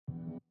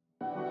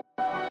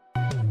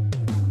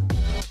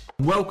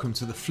Welcome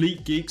to the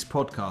Fleet Geeks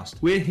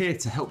podcast. We're here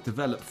to help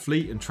develop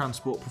fleet and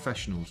transport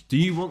professionals. Do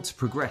you want to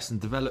progress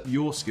and develop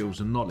your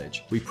skills and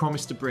knowledge? We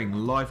promise to bring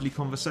lively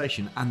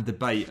conversation and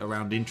debate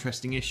around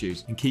interesting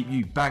issues and keep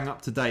you bang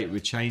up to date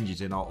with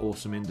changes in our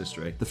awesome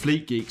industry. The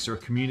Fleet Geeks are a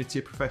community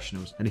of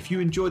professionals, and if you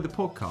enjoy the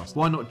podcast,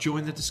 why not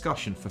join the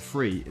discussion for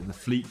free in the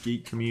Fleet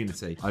Geek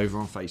community over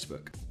on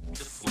Facebook?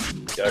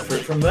 Go for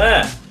it from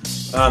there.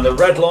 And the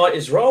red light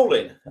is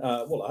rolling.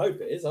 Well, I hope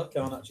it is. I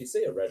can't actually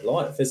see a red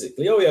light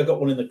physically. Oh, yeah, I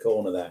got one in the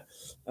corner there.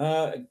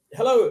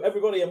 Hello,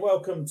 everybody, and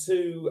welcome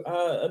to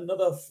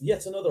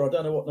yet another. I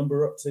don't know what number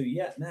we're up to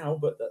yet now,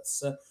 but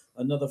that's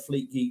another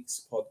Fleet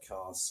Geeks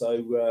podcast.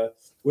 So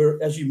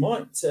we're, as you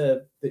might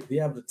be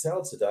able to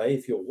tell today,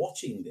 if you're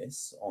watching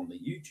this on the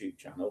YouTube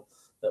channel,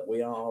 that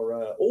we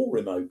are all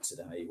remote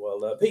today.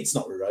 Well, Pete's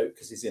not remote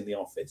because he's in the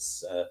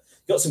office.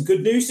 Got some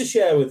good news to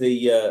share with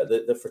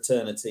the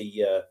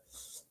fraternity,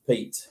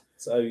 Pete.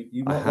 So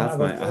you might have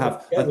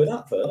with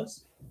that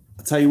first.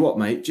 I'll tell you what,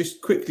 mate.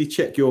 Just quickly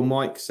check your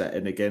mic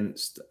setting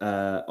against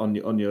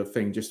on your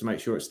thing, just to make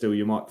sure it's still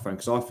your microphone,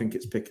 because I think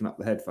it's picking up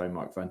the headphone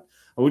microphone.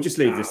 I will just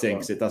leave this in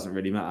because it doesn't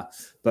really matter.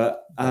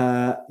 But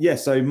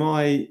so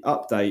my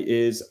update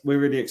is we're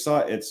really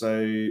excited. So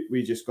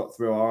we just got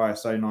through our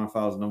ISO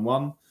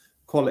 9001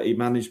 quality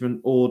management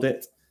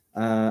audit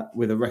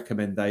with a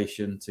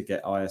recommendation to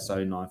get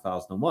ISO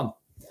 9001,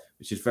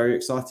 which is very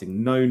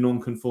exciting. No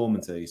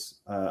non-conformities.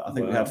 I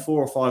think we had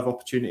 4 or 5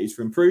 opportunities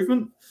for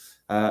improvement,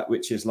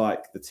 which is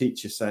like the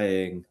teacher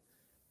saying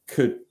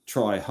could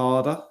try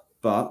harder,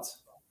 but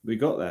we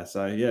got there.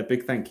 So yeah,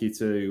 big thank you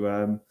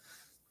to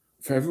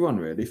for everyone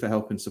really for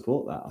helping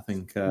support that. I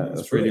think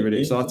that's really, really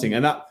exciting.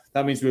 And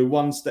that means we're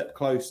one step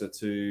closer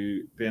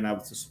to being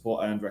able to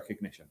support earned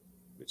recognition,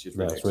 which is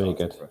really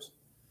good for us.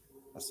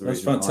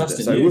 That's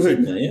fantastic. So,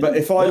 but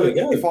if I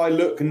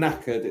look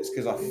knackered, it's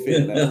because I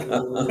feel it.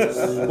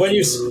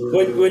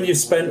 when you've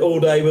spent all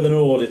day with an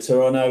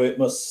auditor, I know it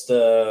must.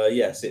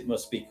 It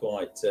must be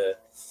quite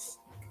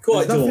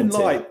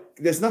daunting.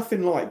 There's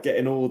nothing like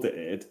getting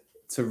audited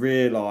to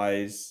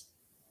realise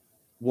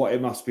what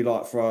it must be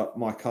like for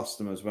my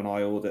customers when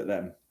I audit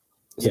them.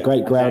 It's a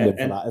great grounding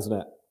for that, isn't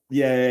it?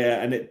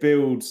 Yeah, and it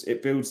builds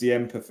the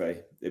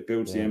empathy. It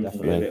builds the empathy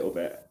definitely. A little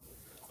bit.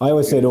 I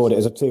always see an audit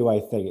as a two-way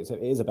thing. It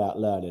is about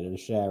learning and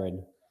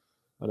sharing.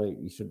 I know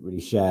you shouldn't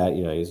really share.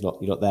 You're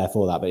not there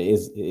for that, but it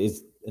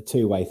is a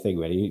two-way thing.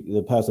 Really,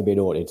 the person being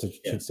audited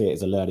should see it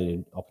as a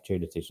learning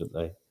opportunity, shouldn't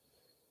they?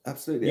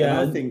 Absolutely.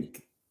 Yeah, and I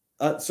think.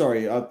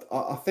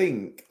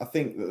 I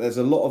think that there's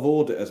a lot of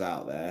auditors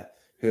out there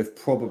who have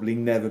probably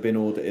never been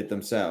audited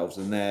themselves,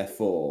 and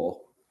therefore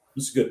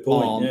that's a good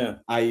point.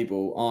 Aren't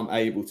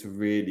able to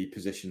really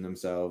position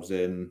themselves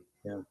in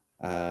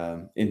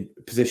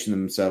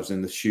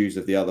the shoes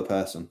of the other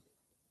person.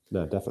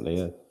 No, definitely,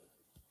 yeah.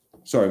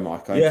 Sorry,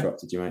 Mike, I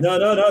interrupted you, mate.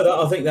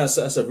 No. I think that's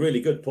a really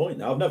good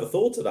point. I've never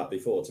thought of that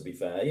before, to be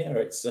fair. Yeah,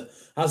 it's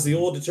has the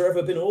auditor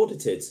ever been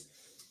audited?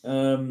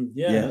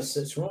 Yes.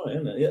 That's right,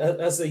 isn't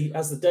it? Has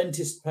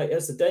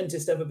the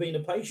dentist ever been a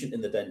patient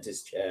in the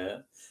dentist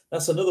chair?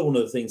 That's another one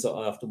of the things that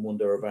I often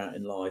wonder about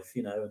in life,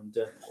 and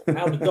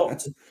how do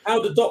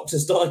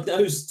doctors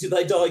diagnose? Do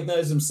they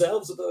diagnose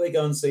themselves, or do they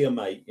go and see a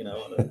mate?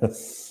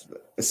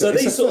 So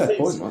these sort of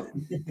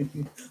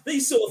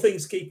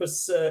things keep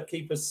us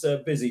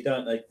busy,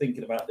 don't they?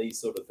 Thinking about these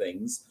sort of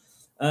things,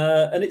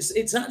 and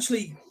it's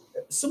actually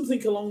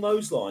something along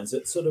those lines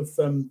that sort of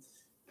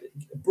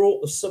brought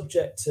the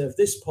subject of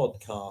this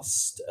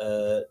podcast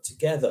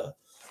together.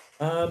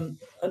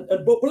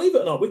 But believe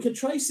it or not, we can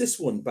trace this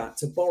one back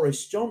to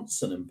Boris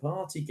Johnson and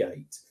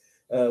Partygate,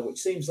 which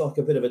seems like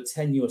a bit of a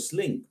tenuous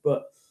link.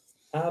 But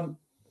I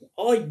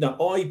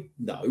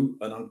know,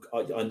 and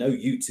I know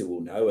you two will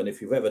know. And if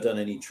you've ever done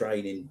any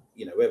training,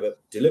 ever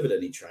delivered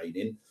any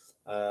training,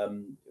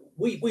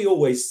 we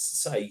always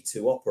say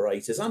to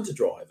operators and to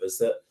drivers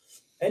that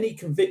any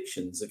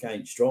convictions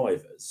against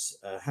drivers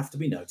have to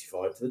be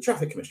notified to the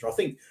traffic commissioner.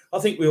 I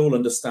think we all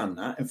understand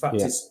that. In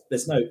fact,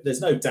 there's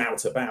no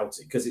doubt about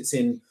it, because it's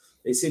in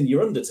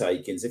your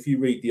undertakings. If you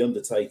read the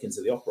undertakings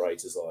of the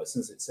operator's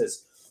license, it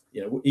says,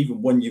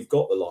 even when you've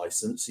got the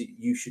license,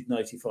 you should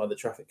notify the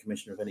traffic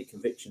commissioner of any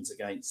convictions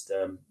against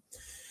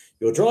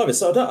your driver.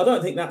 So I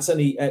don't think that's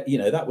any,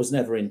 that was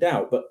never in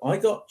doubt. But I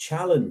got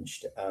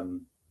challenged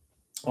on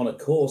a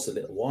course a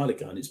little while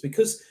ago, and it's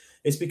because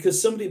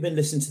somebody had been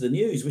listening to the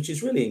news, which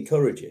is really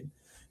encouraging.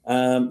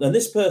 And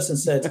this person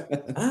said,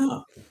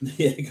 well,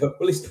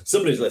 at least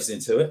somebody's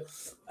listening to it.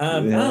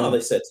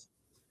 They said,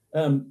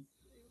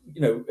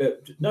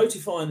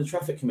 notifying the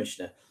traffic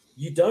commissioner.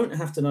 You don't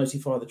have to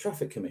notify the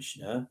traffic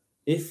commissioner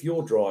if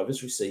your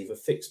drivers receive a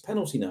fixed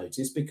penalty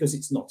notice, because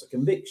it's not a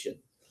conviction.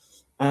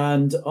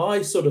 And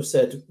I sort of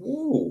said,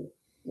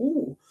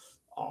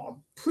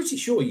 I'm pretty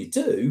sure you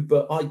do,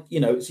 but so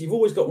you've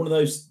always got one of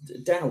those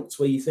doubts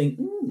where you think,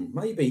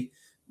 maybe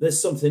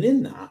there's something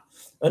in that.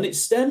 And it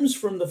stems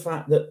from the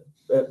fact that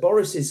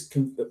Boris's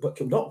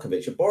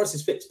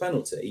fixed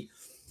penalty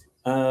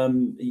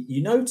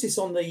you notice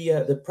on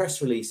the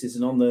press releases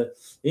and on the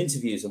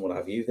interviews and what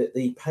have you that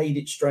he paid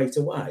it straight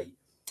away.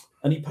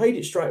 And he paid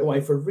it straight away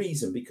for a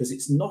reason, because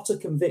it's not a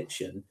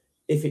conviction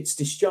if it's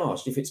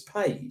discharged, if it's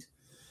paid.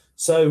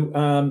 So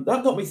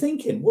that got me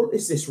thinking, well,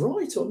 is this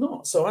right or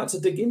not? So I had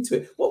to dig into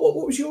it.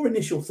 What was your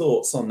initial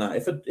thoughts on that?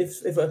 If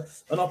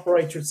an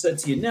operator had said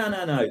to you,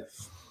 no,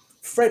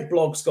 Fred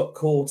Bloggs got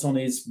caught on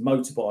his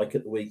motorbike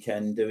at the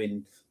weekend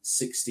doing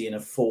 60 and a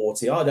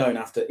 40.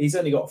 He's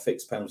only got a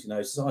fixed penalty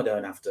notice. I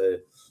don't have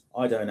to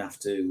tell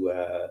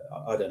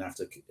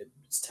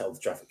the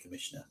traffic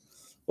commissioner.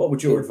 What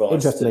would your advice?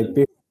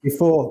 Interestingly,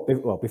 before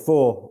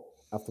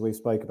after we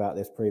spoke about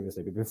this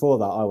previously, but before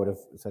that, I would have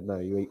said no.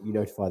 You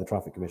notify the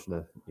traffic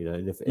commissioner.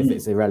 And if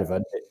it's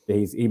irrelevant,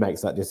 he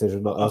makes that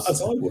decision, not us.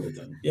 As I would have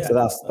done. Yeah. So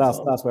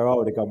that's where I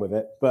would have gone with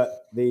it.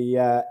 But but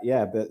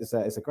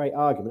it's a great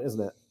argument,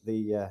 isn't it?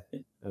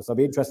 So I'd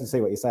be interested to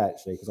see what you say,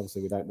 actually, because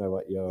obviously we don't know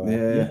what your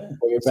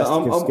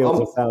investigative skills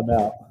have found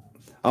out.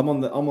 I'm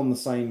on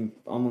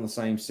the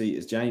same seat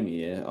as Jamie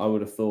here. I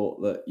would have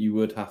thought that you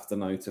would have to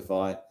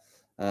notify.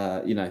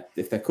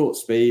 If they're caught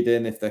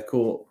speeding, if they're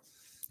caught,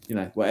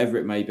 whatever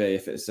it may be,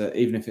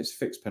 even if it's a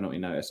fixed penalty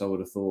notice, I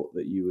would have thought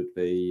that you would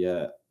be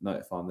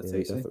notifying the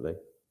TC. Definitely.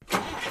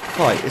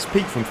 Hi, it's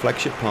Pete from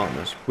Flagship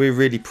Partners. We're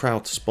really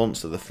proud to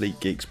sponsor the Fleet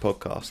Geeks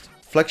podcast.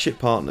 Flagship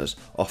Partners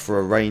offer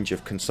a range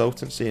of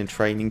consultancy and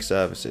training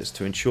services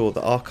to ensure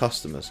that our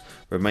customers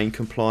remain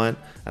compliant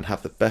and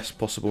have the best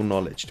possible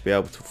knowledge to be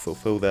able to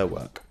fulfill their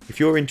work.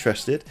 If you're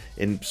interested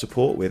in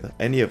support with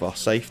any of our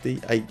safety,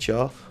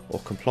 HR or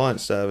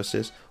compliance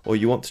services, or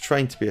you want to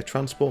train to be a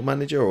transport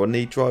manager or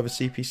need driver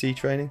CPC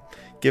training,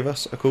 give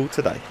us a call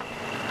today.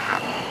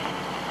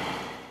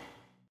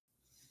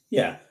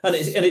 Yeah, and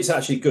it's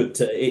actually good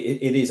to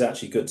it is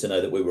actually good to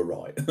know that we were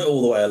right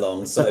all the way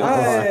along. So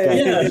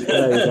yeah.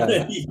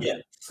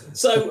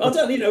 So I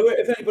don't know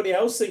if anybody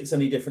else thinks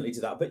any differently to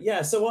that, but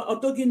yeah. So I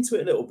dug into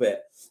it a little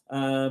bit,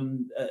 a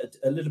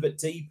little bit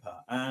deeper,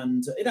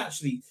 and it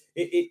actually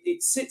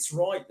it sits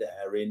right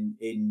there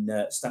in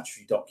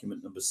statutory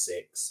document number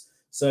 6.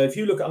 So if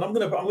you look, and I'm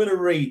going to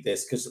read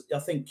this because I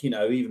think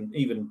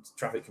even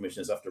traffic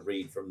commissioners have to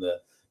read from the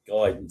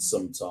guidance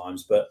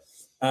sometimes, but.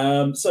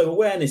 So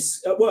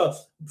awareness.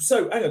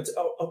 So hang on.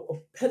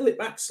 I'll pedal it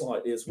back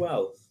slightly as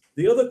well.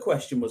 The other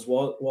question was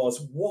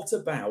what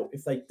about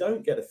if they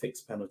don't get a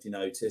fixed penalty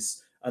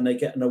notice and they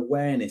get an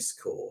awareness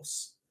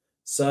course?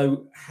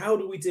 So how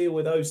do we deal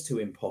with those two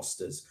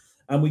imposters?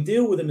 And we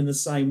deal with them in the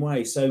same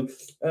way. So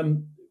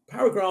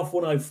paragraph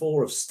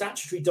 104 of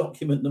statutory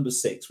document number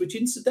 6, which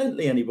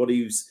incidentally,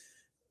 anybody who's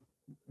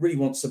really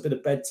wants a bit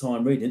of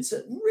bedtime reading, it's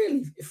a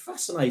really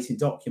fascinating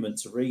document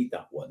to read,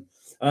 that one.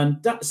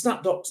 And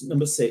Stat Doc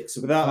number 6.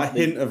 Without a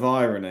hint of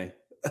irony.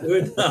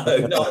 No,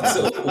 not at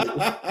all.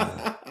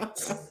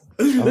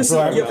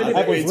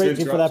 Everyone's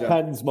reaching for their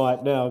pens,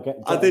 Mike. Now,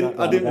 I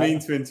didn't mean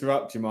to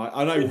interrupt you, Mike.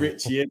 I know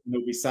Richie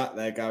will be sat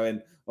there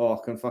going, "Oh,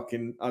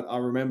 I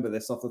remember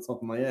this off the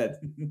top of my head."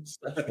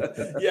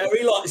 Yeah,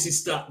 he likes his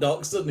Stat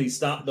Docs, doesn't he?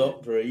 Stat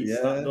Doc 3,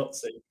 Stat Doc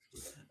 6.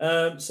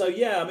 So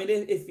yeah, I mean,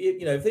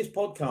 if this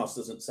podcast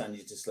doesn't send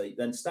you to sleep,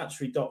 then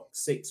statutory doc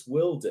 6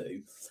 will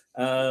do.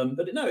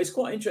 But no, it's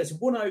quite interesting.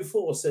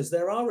 104 says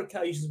there are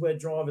occasions where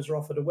drivers are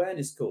offered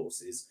awareness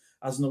courses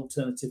as an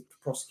alternative to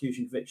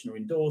prosecution, conviction, or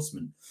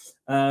endorsement.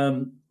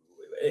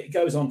 It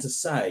goes on to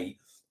say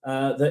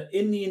that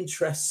in the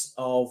interests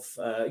of,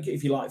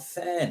 if you like,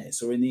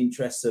 fairness, or in the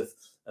interests of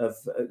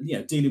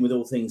dealing with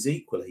all things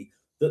equally,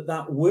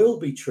 that will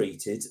be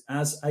treated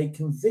as a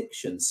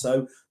conviction.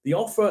 So the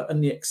offer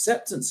and the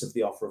acceptance of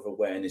the offer of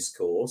awareness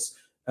course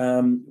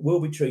will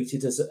be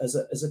treated as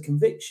a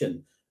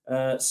conviction.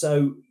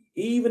 So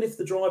even if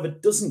the driver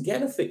doesn't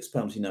get a fixed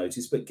penalty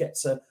notice but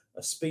gets a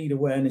speed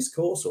awareness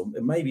course, or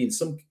maybe in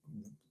some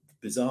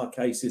bizarre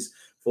cases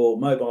for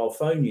mobile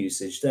phone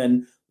usage,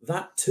 then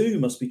that too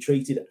must be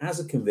treated as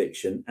a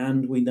conviction,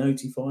 and we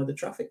notify the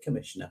traffic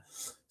commissioner.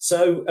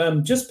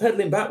 So just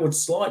pedaling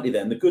backwards slightly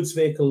then, the goods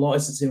vehicle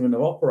licensing and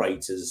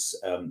operators,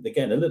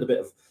 again, a little bit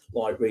of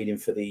light reading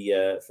for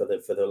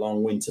the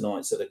long winter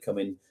nights that are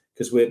coming,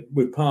 because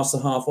we're past the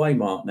halfway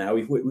mark now.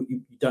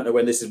 We don't know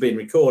when this has been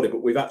recorded,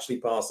 but we've actually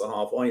passed the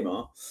halfway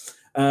mark.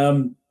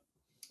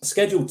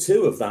 Schedule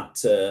 2 of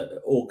that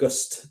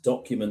August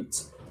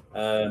document,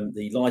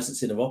 the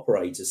licensing of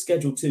operators,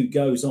 Schedule 2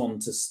 goes on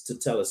to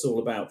tell us all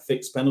about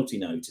fixed penalty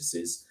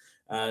notices.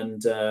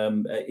 And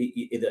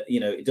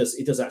it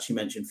does actually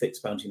mention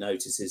fixed penalty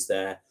notices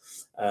there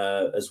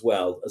as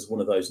well as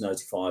one of those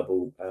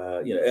notifiable,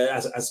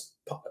 as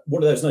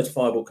one of those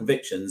notifiable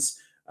convictions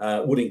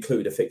would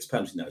include a fixed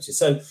penalty notice.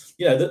 So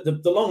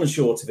the long and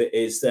short of it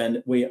is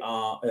then we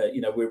are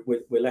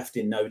we're left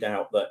in no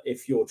doubt that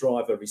if your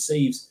driver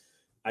receives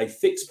a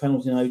fixed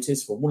penalty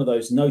notice for one of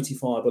those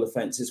notifiable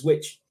offences,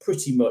 which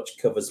pretty much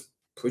covers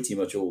pretty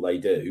much all they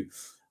do,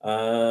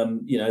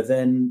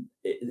 then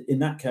in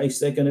that case,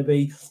 they're going to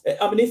be,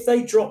 I mean, if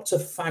they dropped a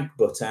fag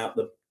butt out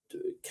the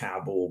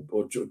cab or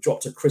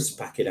dropped a crisp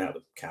packet out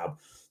the cab,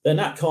 then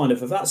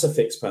that's a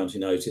fixed penalty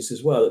notice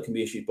as well that can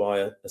be issued by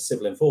a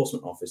civil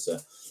enforcement officer.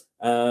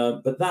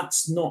 But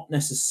that's not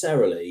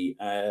necessarily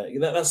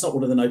that's not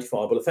one of the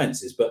notifiable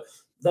offences. But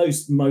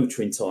those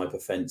motoring type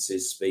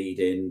offences,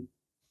 speeding,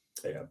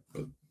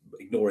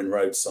 ignoring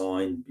road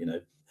sign,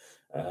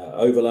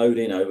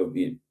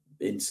 overloading,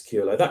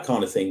 insecure, that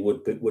kind of thing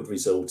would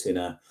result in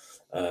a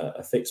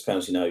fixed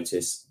penalty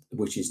notice,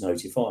 which is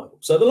notifiable.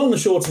 So the long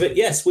and short of it,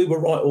 yes, we were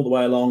right all the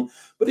way along,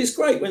 but it's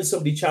great when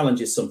somebody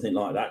challenges something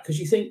like that, because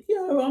you think,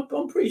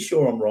 I'm pretty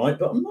sure I'm right,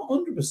 but I'm not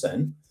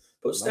 100%.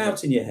 Puts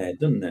doubt in your head,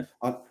 doesn't it?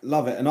 I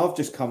love it. And I've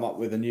just come up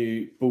with a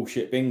new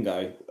bullshit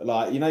bingo.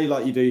 Like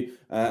you do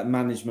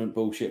management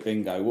bullshit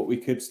bingo. What we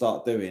could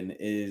start doing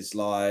is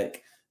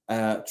like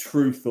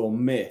truth or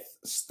myth,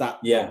 stat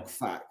doc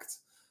fact.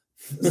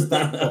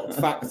 Stat doc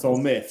fact or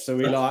myth. So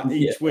we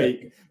each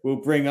week we'll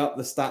bring up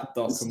the stat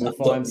doc and we'll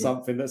find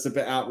something that's a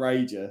bit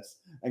outrageous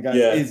and go,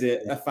 is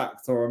it a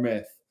fact or a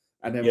myth?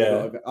 And then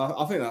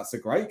I think that's a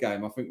great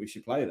game. I think we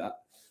should play that.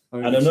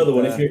 And another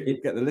one, if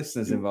you get the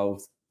listeners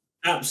involved.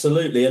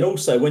 Absolutely. And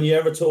also, when you're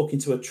ever talking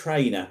to a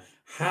trainer,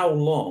 how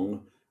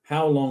long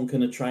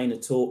can a trainer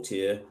talk to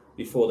you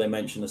before they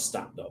mention a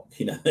stat doc?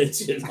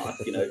 It's just like,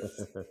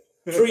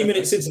 3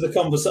 minutes into the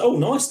conversation, oh,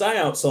 nice day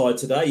outside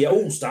today.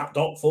 Yeah, stat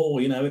doc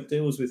 4, it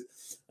deals with,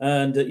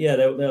 and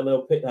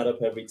they'll pick that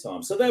up every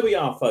time. So there we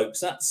are, folks.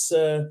 That's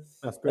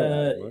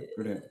great.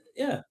 Brilliant.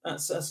 Yeah,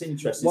 that's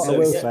interesting. What I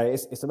will say,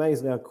 it's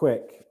amazing how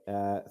quick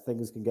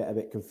things can get a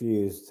bit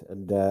confused,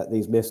 and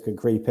these myths can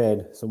creep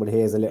in. Someone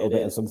hears a little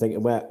bit of something,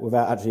 and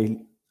without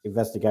actually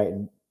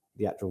investigating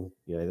the actual,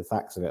 the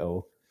facts of it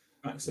all.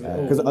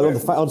 Because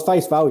on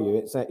face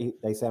value,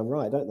 they sound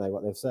right, don't they?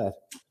 What they've said.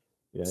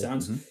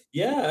 Sounds and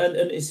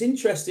it's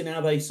interesting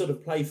how they sort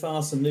of play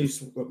fast and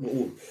loose.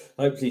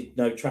 Hopefully,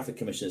 no traffic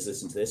commissioners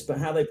listen to this, but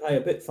how they play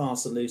a bit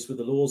fast and loose with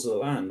the laws of the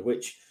land,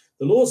 which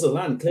the laws of the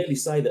land clearly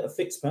say that a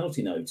fixed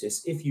penalty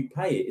notice, if you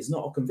pay it, is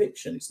not a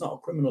conviction. It's not a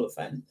criminal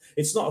offence.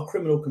 It's not a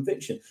criminal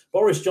conviction.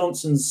 Boris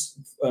Johnson's,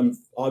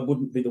 I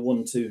wouldn't be the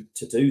one to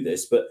do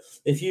this, but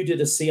if you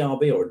did a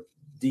CRB or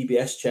a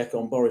DBS check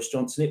on Boris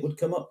Johnson, it would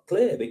come up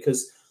clear,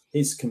 because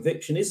his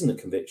conviction isn't a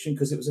conviction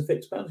because it was a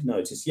fixed penalty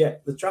notice.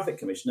 Yet the traffic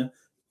commissioner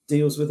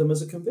deals with them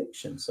as a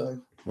conviction.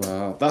 So,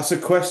 wow, that's a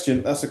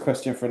question. That's a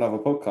question for another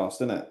podcast,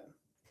 isn't it?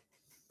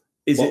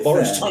 Is it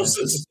Boris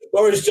Johnson's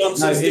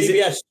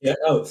DBS?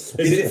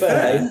 Is it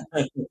fair?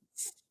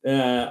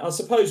 I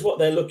suppose what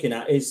they're looking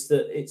at is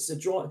that it's a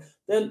drive.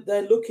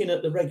 They're looking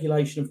at the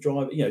regulation of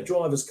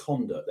drivers'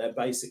 conduct. They're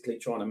basically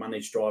trying to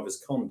manage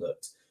drivers'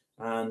 conduct.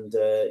 And,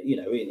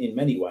 in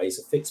many ways,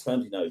 a fixed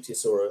penalty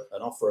notice or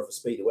an offer of a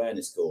speed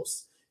awareness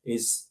course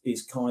is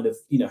kind of,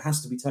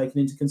 has to be taken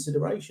into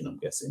consideration, I'm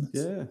guessing.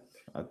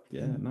 I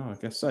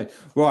guess so.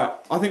 Right.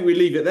 I think we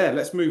leave it there.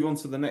 Let's move on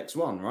to the next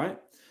one, right?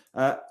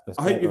 I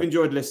hope you've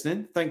enjoyed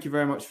listening. Thank you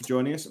very much for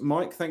joining us.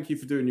 Mike, thank you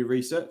for doing your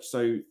research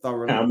so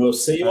thoroughly. And we'll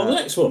see you on the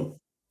next one.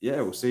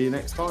 Yeah, we'll see you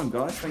next time,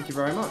 guys. Thank you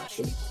very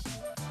much.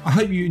 I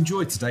hope you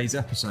enjoyed today's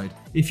episode.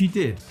 If you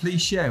did,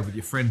 please share with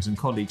your friends and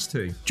colleagues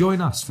too.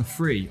 Join us for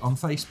free on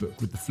Facebook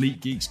with the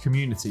Fleet Geeks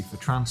community for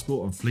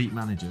transport and fleet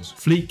managers.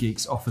 Fleet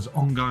Geeks offers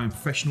ongoing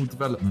professional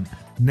development,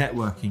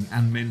 networking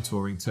and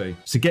mentoring too.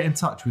 So get in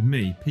touch with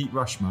me, Pete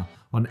Rushmer,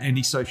 on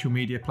any social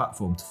media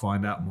platform to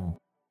find out more.